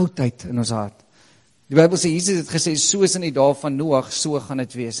hart, 'n koudheid in ons hart. Die Bybel sê Jesus het gesê soos in die dae van Noag, so gaan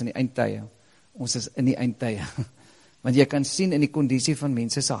dit wees in die eindtye. Ons is in die eindtye. Want jy kan sien in die kondisie van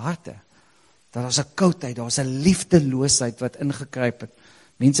mense se harte, dat daar's 'n koudheid, daar's 'n liefdeloosheid wat ingekruip het.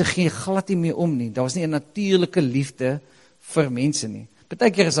 Mense gee glad nie meer om nie, daar's nie 'n natuurlike liefde vir mense nie.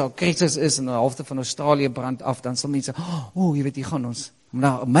 Partykeer as daar 'n krisis is en 'n halfte van Australië brand af, dan sal mense, jy weet, hier gaan ons,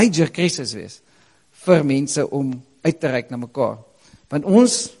 nou 'n major krisis wees, vir mense om uit te reik na mekaar. Want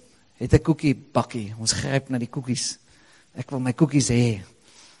ons het 'n koekiebakkie, ons gryp na die koekies, ek wil my koekies hê.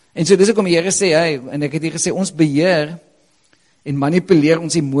 En so dis ook om die Here sê, en ek het hier gesê, ons beheer en manipuleer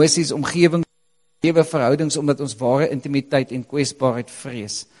ons emosies, omgewing, lewe verhoudings, omdat ons ware intimiteit en kwesbaarheid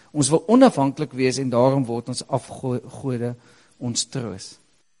vrees. Ons wil onafhanklik wees en daarom word ons afgode ons troos.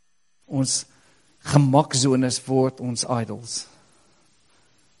 Ons gemakzones word ons idols.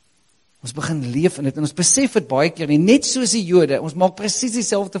 Ons begin leef in dit en ons besef dit baie keer nie, net soos die Jode, ons maak presies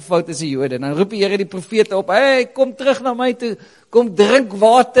dieselfde fout as die Jode. En dan roep die Here die profete op, kom terug na my toe, kom drink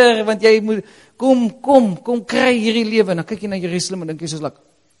water, want jy moet, kom kry hierdie lewe. En dan kyk jy na Jerusalem en dink jy soos like,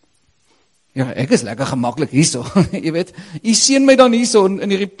 ja, ek is lekker gemaklik hierso, jy weet, u seën my dan hierso in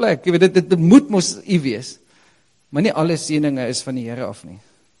hierdie plek, jy weet, dit moet mos u wees. Maar nie alle seëninge is van die Here af nie.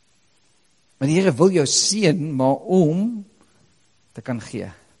 Maar die Here wil jou seën, maar om te kan gee.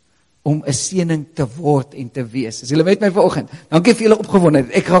 Om 'n seëning te word en te wees. As julle met my vanoggend, dankie vir julle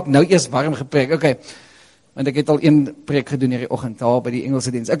opgewondenheid. Ek raak nou eers warm gepreek. Okay. Want ek het al een preek gedoen hierdie oggend daar by die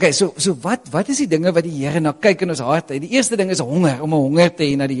Engelse diens. Okay, so wat is die dinge wat die Here na kyk in ons harte? Die eerste ding is honger, om 'n honger te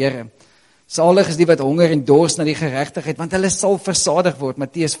hê na die Here. Salig is die wat honger en dors na die geregtigheid, want hulle sal versadig word,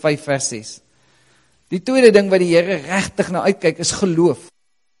 Matteus 5 vers 6. Die tweede ding wat die Here regtig na uitkyk is geloof.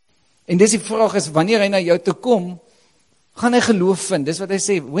 En dis die vraag is, wanneer hy na jou toe kom, gaan hy geloof vind. Dis wat hy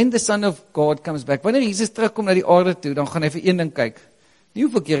sê, when the Son of God comes back, wanneer Jesus terugkom na die aarde toe, dan gaan hy vir een ding kyk. Nie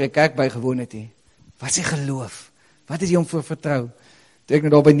hoeveel keer 'n kerk bygewoon het nie. Wat is die geloof? Wat is jy om voor vertrou? Toe ek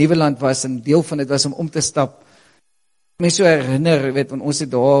nou daar by Nieuweland was, en deel van dit was om te stap. My so herinner, weet, want ons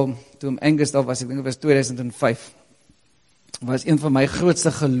het daar, toe Angus daar was, ek dink dit was 2005, was een van my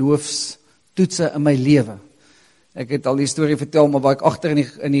grootste geloofstoetse in my lewe. Ek het al die storie vertel, maar waar ek agter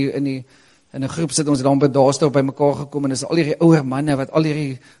in 'n groep sit, ons het dan by Daarstorp by mekaar gekom, en is al hierdie ouer manne wat al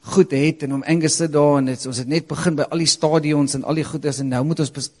hierdie goed het, en Angus sit daar, en ons het net begin by al die stadions, en al die goed is, en nou moet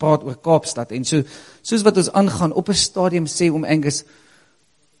ons praat oor Kaapstad, en soos wat ons aangaan, op 'n stadium sê Angus,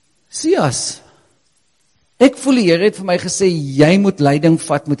 Sias, ek voel die Here het vir my gesê, jy moet leiding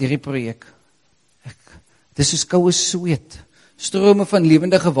vat met hierdie projek. Dit is soos koue sweet, strome van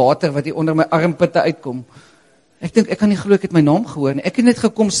lewendige water, wat hier onder my armpitte uitkom. Ek dink, ek kan nie glo ek het my naam gehoor nie. Ek het net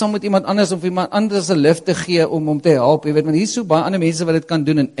gekom saam met iemand anders, om vir iemand anders 'n lift te gee, om hom te help, jy weet, want hier is so baie ander mense wat dit kan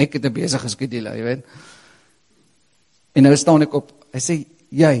doen, en ek het 'n besige skedule, jy weet. En nou staan ek op, hy sê,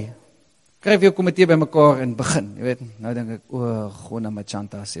 jy, skryf jou komitee by mekaar en begin, jy weet. Nou dink ek, gona my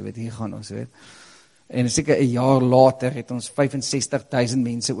chantas, jy weet, hier gaan ons, jy weet. En seker 'n jaar later het ons 65,000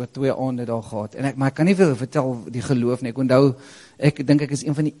 mense oor 2 aande daar gehad. Maar ek kan nie veel vertel die geloof nie. Ek onthou, ek dink ek is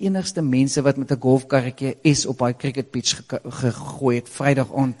een van die enigste mense wat met 'n golfkarretjie op daai cricket pitch gegooi het, Vrydag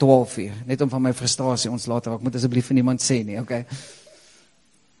aan 12:00, net om van my frustrasie ontslae te raak. Ek moet asseblief vir niemand sê nie, okay.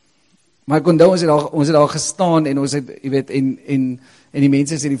 Maar ek onthou, ons het daar gestaan, en ons het, jy weet, en die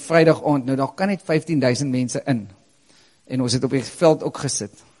mense sê die Vrydag aand, nou daar kan net 15,000 mense in. En ons het op die veld ook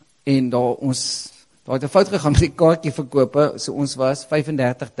gesit. En daar het 'n fout gegaan met die kaartjie verkope, so ons was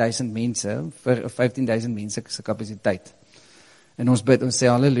 35,000 mense vir 15,000 mense se kapasiteit. En ons bid, ons sê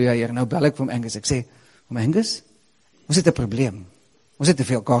halleluja Here, nou bel ek vir Angus, ek sê, Angus, ons het 'n probleem, ons het te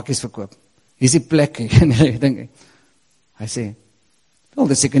veel kaartjies verkoop, hier is die plek, en hy sê, wel,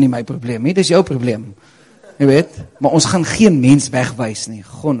 dit is seker nie my probleem, dit is jou probleem, jy weet, maar ons gaan geen mens wegwys nie,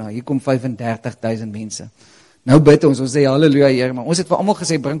 gonna, hier kom 35,000 mense, nou bid ons sê halleluja Here, maar ons het vir almal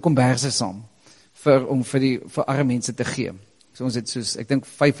gesê, bring komberse saam, om vir arme mense te gee. So ons het soos, ek dink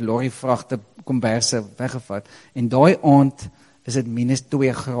 5 lorry vragte komberse weggevat, en daai aand is dit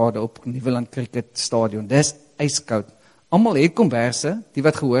 -2 grade op Nieuweland Cricket Stadion. Dis ijskoud. Almal het komberse, die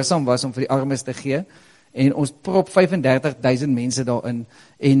wat gehoorsaam was om vir die armes te gee, en ons prop 35,000 mense daarin,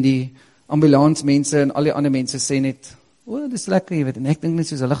 en die ambulansmense en al die ander mense sê net, dis lekker, jy weet, en ek dink net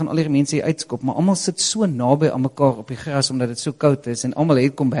soos, hulle gaan al die mense hier uitskop, maar almal sit so naby aan mekaar op die gras, omdat dit so koud is, en almal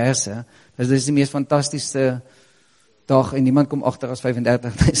het komberse, dus dit is die mees fantastiese dag, en niemand kom agter as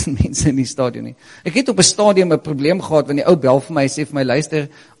 35,000 mense in die stadion nie. Ek het op 'n stadium 'n probleem gehad, want die ou bel vir my, sê vir my, luister,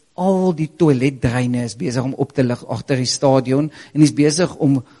 al die toiletdreine is besig om op te lig agter die stadion, en is besig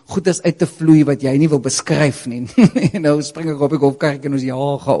om goeders uit te vloei, wat jy nie wil beskryf nie, en nou spring ek op die golfkarretjie, en ons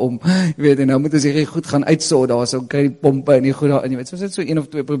jaag om, jy weet, en nou moet ons hierdie goed gaan uitso, daar so kry die pompe, en die goed daar in, jy weet, so het so 1 of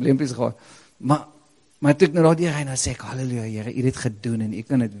 2 probleempies gehad, maar toe ek nou daar die ry, nou sê ek, halleluja Here, U het dit gedoen, en U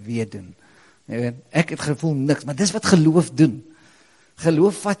kan dit weer doen, jy weet, ek het gevoel niks, maar dis wat geloof doen,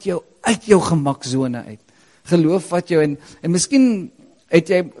 geloof vat jou uit jou gemaksone uit, geloof vat jou, en miskien het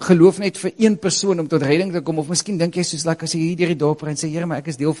jy geloof net vir een persoon om tot redding te kom, of miskien dink jy soos, as jy hier hierdie dorp en sê, Here, maar ek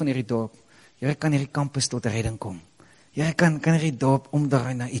is deel van hierdie dorp, Here, kan hierdie campus tot redding kom, Here, kan hierdie dorp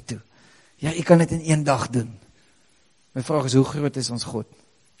omdraai na U toe, Here, U kan dit in 1 dag doen. My vraag is, hoe groot is ons God?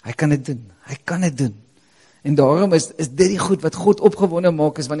 Hy kan dit doen, en daarom is dit die goed wat God opgewonde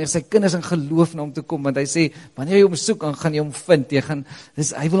maak, is wanneer sy kinders in geloof na hom toe kom, want hy sê, wanneer jy hom soek, dan gaan jy hom vind,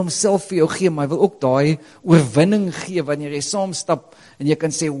 hy wil homself vir jou gee, maar hy wil ook daai oorwinning gee, wanneer jy saam stap, en jy kan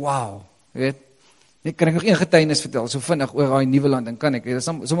sê, wow, weet, kan ek nog een getuienis vertel, so vinnig oor daai Nieuweland, en kan ek,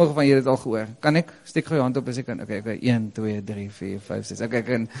 sommige van julle het al gehoor, kan ek, steek gou jou hand op, as ek kan, okay, 1, 2, 3, 4, 5, 6, okay,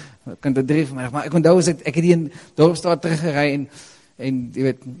 kan dit 3 vanmiddag, maar ek onthou, ek het hier in Dorpsstraat teruggery, en jy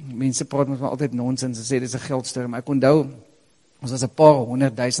weet, mense praat met my altyd nonsens, en sê, dit is 'n geldstorie, maar ek onthou, ons was 'n paar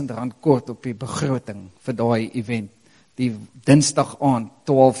 100,000 rand kort op die begroting, vir daai event, die Dinsdag aand,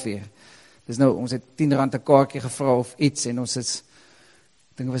 12:00, dis nou, ons het 10 rand 'n kaartjie gevra of iets, en ons is,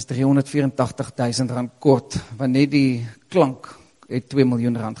 ek dink het was 384,000 rand kort, want net die klank het 2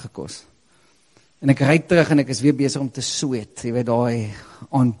 miljoen rand gekos. En ek ry terug en ek is weer besig om te sweet, jy weet daai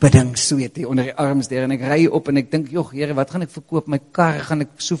aanbidding sweet hier onder die arms daar, en ek ry op en ek dink, joh, Here, wat gaan ek verkoop? My kar gaan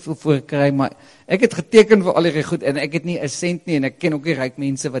ek soveel voor kry, maar ek het geteken vir al die goed en ek het nie 'n sent nie en ek ken ook nie ryk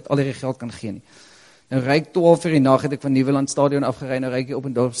mense wat al die geld kan gee nie. Nou ry ek 12 uur die nag het ek van Nieuweland stadion afgery, nou ry ek op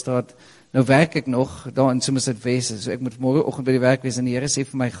in Dorpsstraat. Nou werk ek nog daar in Somerset West, so ek moet môreoggend by die werk wees en die Here sê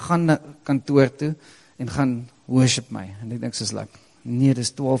vir my, gaan na kantoor toe en gaan worship my. En ek dink soos like, nee,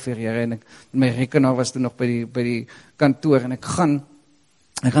 dis 12 uur Here, en my rekenaar was toe nog by die kantoor en ek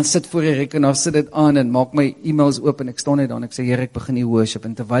gaan sit voor die rekenaar, sit dit aan en maak my e-mails oop en ek staan net daar en ek sê, Here, ek begin die worship,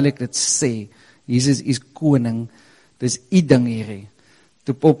 en terwyl ek dit sê, Jesus is koning, dis u ding hierdie.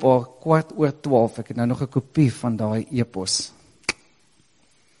 Toe pop al 12:15, ek het nou nog 'n kopie van daai e-pos.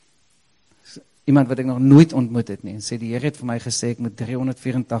 Iemand wat ek nog nooit ontmoet het nie, en sê, die Here het vir my gesê, ek moet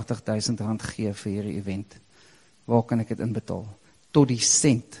R384,000 gee vir hierdie event. Waar kan ek dit inbetaal? Tot die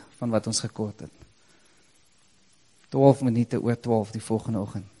sent van wat ons gekort het. 12 minute oor 12 die volgende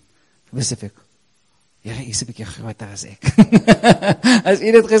oggend. Besef ek, Here, hy is 'n bietjie groter as ek. As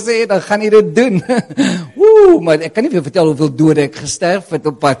hy dit gesê het, dan gaan hy dit doen. Maar ek kan nie vir jou vertel hoeveel dode ek gesterf het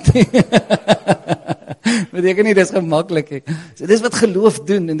op pad nie. Beteken nie, dis gemaklik nie. So dis wat geloof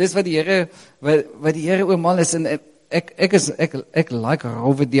doen, en dis wat die Here, wat die Here oormal is, en ek like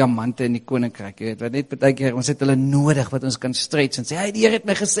rowwe diamante in die koninkryk, jy weet, wat net partykeer, ons het hulle nodig, wat ons kan stretch, en sê, hey, die Here het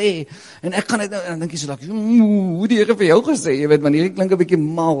my gesê, en ek gaan dit nou, en dan dink jy so, like, hoe die Here vir jou gesê, jy weet, want hierdie klink 'n bietjie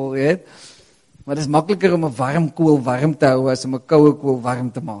mal, jy weet, maar dit is makliker om 'n warm koel warm te hou, as om 'n koue koel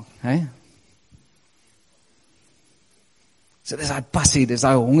warm te maak, hè? So dis daai passie, dis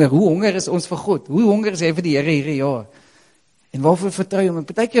daai honger. Hoe honger is ons vir God? Hoe honger is jy vir die Here hierdie jaar? En waarvoor vertrou jy hom?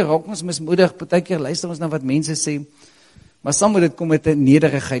 Partykeer raak ons mismoedig, partykeer luister ons na wat mense sê, maar saam moet dit kom met 'n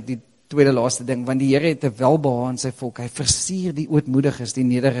nederigheid, die tweede laaste ding, want die Here het 'n welbehae aan sy volk. Hy versier die ootmoediges, die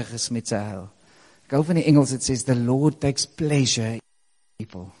nederiges met sy heil. Ek hou van die Engels, it says, the Lord takes pleasure in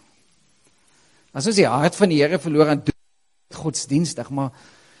people. As ons die hart van die Here verloor aan godsdienstig, maar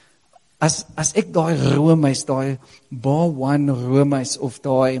as ek daai roomys, daai bar one roomys, of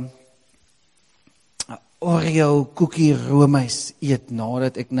daai Oreo cookie roomys eet,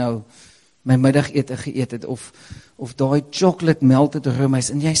 nadat ek nou my middagete geëet het, of daai chocolate melted roomys,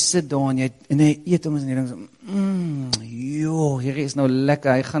 en jy sit daar, en jy eet hom, en jy dink, hierdie is nou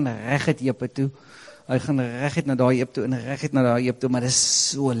lekker, hy gaan reguit heupe toe, hy gaan reguit na daai heup toe, en reguit na daai heup toe, maar dis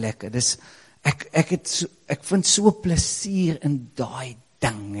so lekker, dis, ek vind so plesier in daai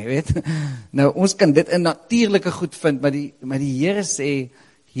ding, jy weet. Nou, ons kan dit in natuurlike goed vind, maar die Here sê,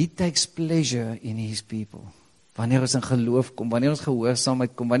 he takes pleasure in his people. Wanneer ons in geloof kom, wanneer ons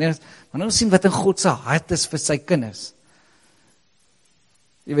gehoorsaamheid kom, wanneer ons sien wat in God se hart is vir sy kinders.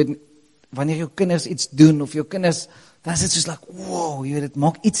 Jy weet, wanneer jou kinders iets doen, of jou kinders, dan is dit soos like, wow, jy weet, dit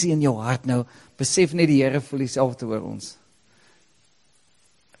maak ietsie in jou hart nou, besef net die Here voel dieselfde oor ons.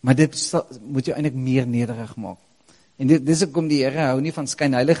 Maar dit moet jou eintlik meer nederig maak. En dis hoekom die Here hou nie van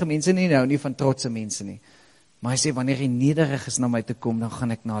skynheilige mense nie, hou nie van trotse mense nie. Maar hy sê, wanneer jy nederig is na my te kom, dan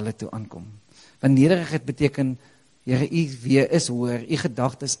gaan ek na hulle toe aankom. Want nederigheid beteken, Here, u wie is hoor, u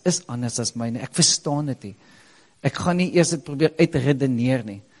gedagtes is anders as myne, ek verstaan dit nie. Ek gaan nie eers dit probeer uitredeneer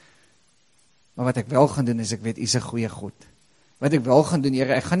nie. Maar wat ek wel gaan doen, is ek weet, u is 'n goeie God. Wat ek wel gaan doen,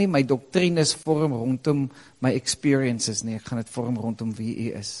 Here, ek gaan nie my doktrines vorm rondom my experiences nie, ek gaan dit vorm rondom wie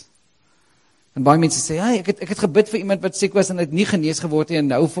u is. En baie mense sê, hey, ek het gebid vir iemand wat siek was en het nie genees geword nie, en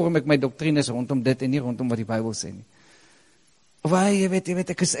nou vorm ek my doktrines rondom dit en nie rondom wat die Bybel sê nie. Of jy weet,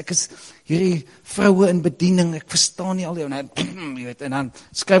 ek is hierdie vroue in bediening, ek verstaan nie al die, jy weet, en dan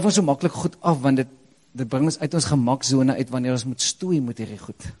skryf ons so maklik goed af, want dit bring ons uit ons gemaksone uit, wanneer ons moet stoei met hierdie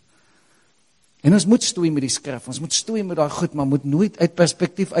goed. En ons moet stoei met die skrif, ons moet stoei met daai goed, maar moet nooit uit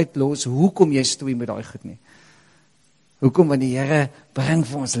perspektief uitlos, hoekom jy stoei met daai goed nie. Hoekom, want die Here bring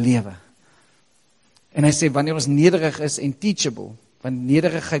vir ons lewe. En hy sê, wanneer ons nederig is en teachable, want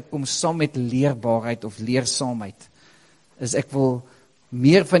nederigheid kom saam met leerbaarheid of leersaamheid, is ek wil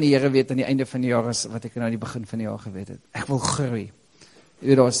meer van die Here weet aan die einde van die jaar as wat ek nou aan die begin van die jaar geweet het. Ek wil groei. Jy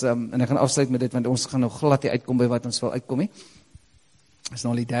weet, daar's, en ek gaan afsluit met dit, want ons gaan nog glad nie uitkom by wat ons wil uitkom nie. Dit is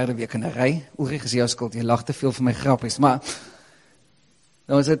nou al die 3de week in 'n ry. Ulrich, is jou skuld, jy lag te veel vir my grappies, maar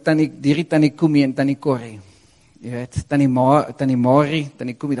dan is dit tannie Kumi en tannie Corrie. Jy weet, tannie Marie,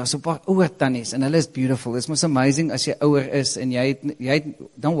 tannie Kumi, daar's 'n paar ouer tannies, en hulle is beautiful. It's most amazing as jy ouer is, en jy het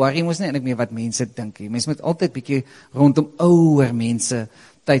dan worry mos nie eintlik meer wat mense dink nie. Mense moet altyd bietjie rondom ouer mense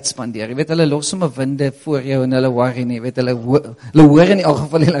tyd spandeer. Jy weet, hulle los sommer winde voor jou, en hulle worry nie. Jy weet, hulle hoor in elk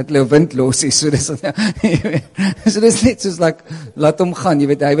geval nie dat hulle wind los is. So dis net soos like, laat hom gaan. Jy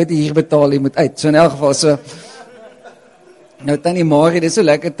weet, hy weet hier betaal, jy moet uit. So in elk geval, so Nou Tannie Marie, dit is so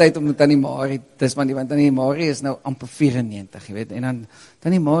lekker tyd om met Tannie Marie te spandeer, want Tannie Marie is nou amper 94, jy weet, en dan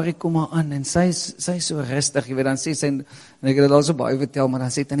Tannie Marie kom maar aan, en sy is so rustig, jy weet, dan sê sy, en ek het dit al so baie vertel, maar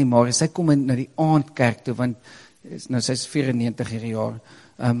dan sê Tannie Marie, sy kom na die aandkerk toe, want nou sy is 94 hierdie jaar,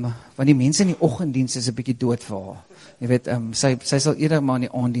 want die mense in die oggenddiens is 'n bietjie dood vir haar. Jy weet, sy sal eerder maar in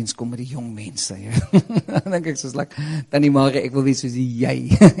die aanddiens kom met die jong mense. Dan dink ek soos like, Tannie Marie, ek wil wees soos jy.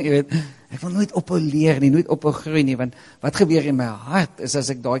 Jy weet, ek wil nooit ophou leer nie, nooit ophou groei nie, want wat gebeur in my hart is as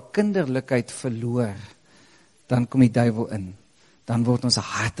ek daai kinderlikheid verloor, dan kom die duiwel in. Dan word ons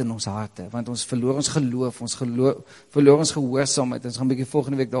hart in ons harte, want ons verloor ons geloof, verloor ons gehoorsaamheid. Ons gaan 'n bietjie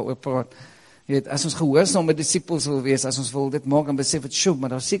volgende week daaroor praat. Jy weet, as ons gehoorsame disippels wil wees, as ons wil dit maak en besef het, sjoe, maar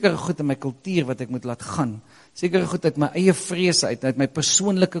daar is sekere goed in my kultuur wat ek moet laat gaan. Sekere goed uit my eie vrese uit my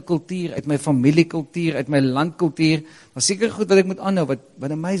persoonlike kultuur, uit my familiekultuur, uit my landkultuur. Maar sekere goed wat ek moet aanhou,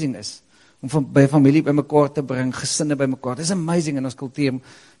 wat amazing is. Om by familie by mekaar te bring, gesinne by mekaar. Dit is amazing in ons kultuur,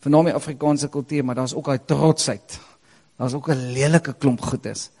 veral die Afrikaanse kultuur, maar daar is ook al trotsheid. Daar is ook 'n lelike klomp goed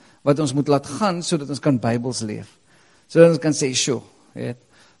is, wat ons moet laat gaan, sodat ons kan Bybels leef. Sodat ons kan sê, sjoe, weet,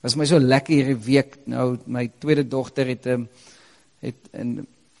 was my so lekker hierdie week, nou, my tweede dogter het 'n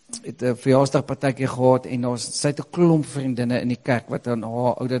verjaarsdagpartytjie gehad, en sy het 'n klomp vriendinne in die kerk, wat aan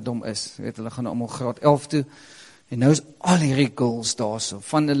haar ouderdom is, weet, hulle gaan almal graad 11 toe, en nou is al hierdie girls daar so,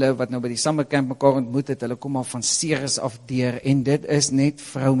 van hulle wat nou by die summercamp mekaar ontmoet het, hulle kom al van Ceres af deur, en dit is net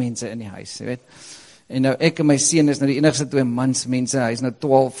vroumense in die huis, weet. En nou ek en my seun is nou die enigste 2 mansmense, hy is nou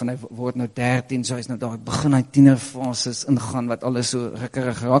 12 en hy word nou 13, so hy is nou daar, begin hy tienerfases ingaan, wat alles so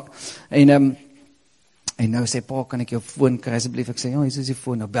rukkerig raak. En nou sê pa, kan ek jou foon kry asseblief? Ek sê, ja, hier is die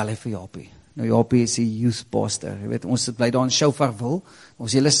foon, nou bel hy vir Japie. Nou Japie is die youth pastor, jy weet, ons bly daar in Shofar,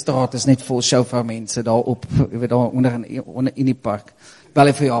 ons hele straat is net vol Shofar mense, daar op, jy weet, daar onder in die park. Bel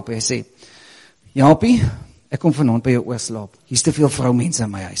hy vir Japie, hy sê, Japie, ek kom vanaand by jou oorslaap, hier is te veel vroumense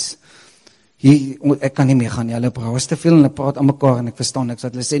in my huis. Ek kan nie meer gaan nie, hulle praat te veel en hulle praat aan mekaar en ek verstaan niks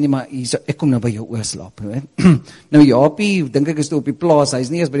wat hulle sê nie, maar ek kom nou by jou oorslaap. Nou Japie, dink ek is toe op die plaas, hy is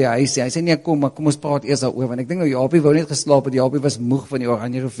nie eens by die huis, hy sê nie, kom ons praat eers daaroor, want ek dink nou Japie wou net geslaap het, Japie was moeg van die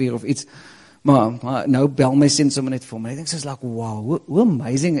Oranje rivier of iets, maar nou bel my sin sommer net vir my, ek dink soos like, wow, hoe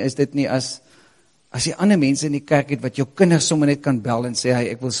amazing is dit nie, as jy ander mense in die kerk het, wat jou kinders sommer net kan bel en sê, hey,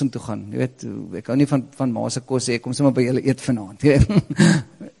 ek wil soheen toe gaan, jy weet, ek hou nie van ma se kos sê, ek kom sommer by julle eet vanaand, jy weet,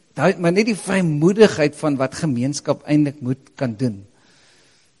 maar net die vrymoedigheid van wat gemeenskap eintlik moet kan doen.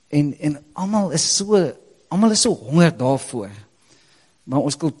 En almal is so honger daarvoor. Maar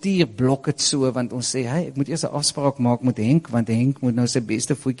ons kultuur blok dit so, want ons sê, hey, ek moet eers 'n afspraak maak met Henk, want Henk moet nou sy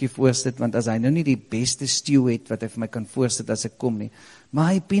beste voetjie voorsit, want as hy nou nie die beste stew het, wat hy vir my kan voorsit as ek kom nie.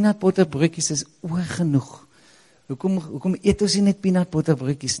 Maar hy peanut butter broodjies is oor genoeg. Hoekom eet ons nie net peanut butter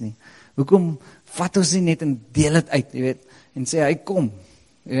broodjies nie? Hoekom vat ons nie net en deel dit uit, jy weet, en sê, hy kom.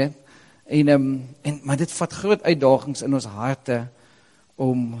 Ja, maar dit vat groot uitdagings in ons harte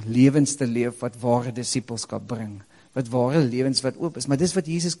om lewens te leef wat ware disippelskap bring, wat ware lewens wat oop is, maar dis wat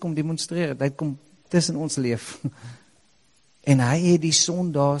Jesus kom demonstreer, hy kom tussen ons leef, en hy het die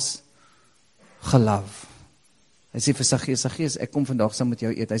sondaars geloof. Hy sê vir Saggeus, ek kom vandag saam met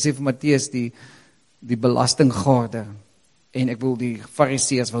jou eet, hy sê vir Matteus, die belastinggaarder, en ek wil die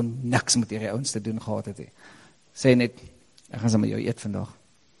fariseërs wou niks met hierdie ouens te doen gehad het, sê net, ek gaan saam met jou eet vandag.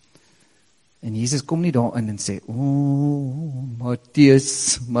 En Jesus kom nie daarin en sê,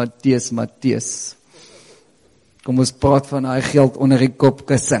 Matteus, kom ons praat van hy geld onder die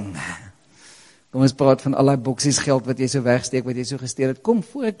kopkussing. Kom ons praat van al die boksies geld wat jy so wegsteek, wat jy so gesteel het. Kom,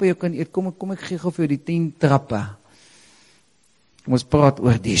 voor ek by jou kan eet, kom ek gee gou vir jou die 10 trappe. Kom ons praat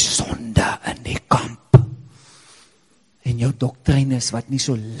oor die sonde in die kamp. En jou doktrynes wat nie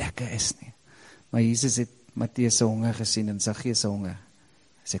so lekker is nie. Maar Jesus het Matteus se honger gesien en Saggeus se honger.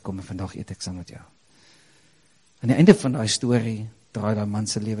 Hy sê, kom en vandag eet ek saam met jou. Aan die einde van die storie draai die man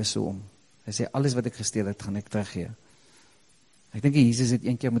se lewe so om. Hy sê, alles wat ek gesteel het, gaan ek teruggee. Ek dink Jesus het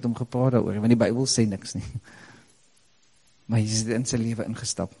een keer met hom gepraat daaroor, want die Bybel sê niks nie. Maar Jesus het in sy lewe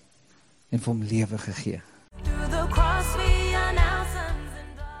ingestap en vir hom lewe gegee.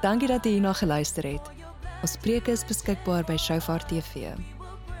 Dankie dat jy hierna geluister het. Ons preke is beskikbaar by Shofar TV.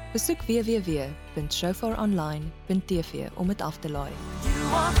 Besoek www.shofaronline.tv om dit af te laai.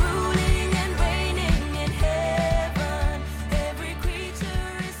 You are ruling.